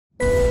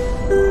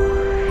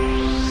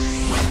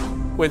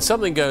When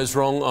something goes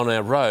wrong on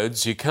our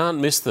roads, you can't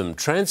miss them.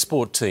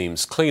 Transport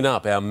teams clean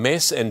up our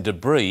mess and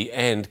debris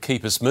and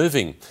keep us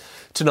moving.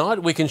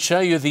 Tonight we can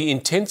show you the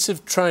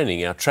intensive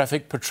training our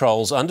traffic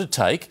patrols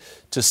undertake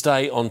to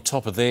stay on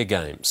top of their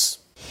games.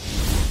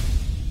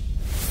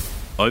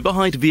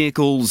 Overhyped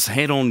vehicles,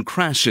 head-on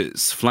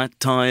crashes, flat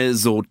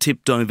tyres or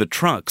tipped-over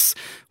trucks.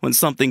 When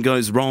something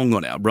goes wrong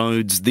on our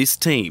roads, this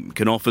team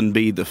can often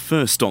be the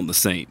first on the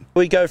scene.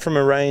 We go from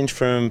a range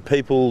from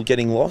people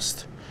getting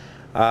lost,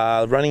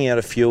 running out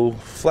of fuel,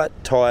 flat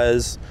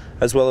tyres,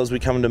 as well as we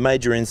come to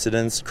major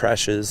incidents,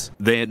 crashes.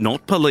 They're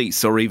not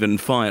police or even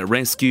fire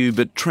rescue,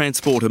 but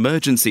transport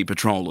emergency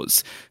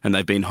patrollers, and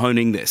they've been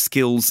honing their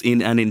skills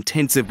in an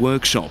intensive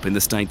workshop in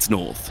the state's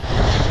north.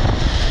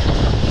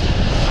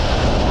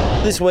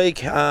 This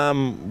week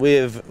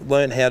we've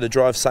learned how to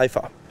drive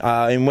safer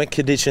in wet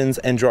conditions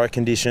and dry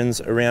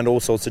conditions around all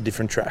sorts of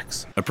different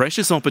tracks. A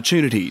precious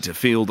opportunity to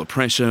feel the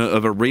pressure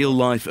of a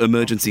real-life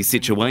emergency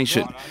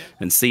situation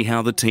and see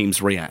how the teams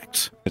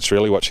react. It's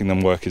really watching them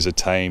work as a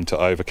team to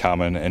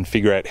overcome and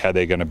figure out how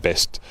they're going to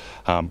best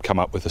come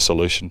up with a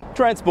solution.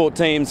 Transport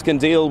teams can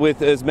deal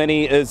with as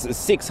many as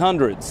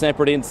 600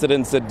 separate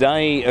incidents a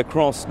day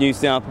across New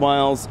South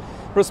Wales,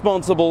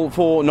 responsible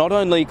for not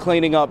only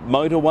cleaning up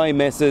motorway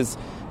messes,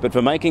 but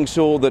for making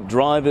sure that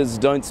drivers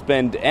don't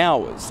spend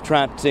hours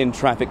trapped in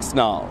traffic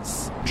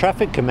snarls.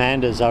 Traffic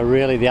commanders are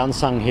really the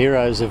unsung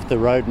heroes of the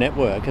road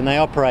network, and they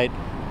operate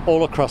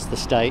all across the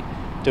state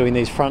doing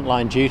these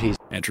frontline duties.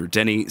 Andrew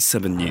Denny,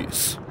 7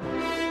 News.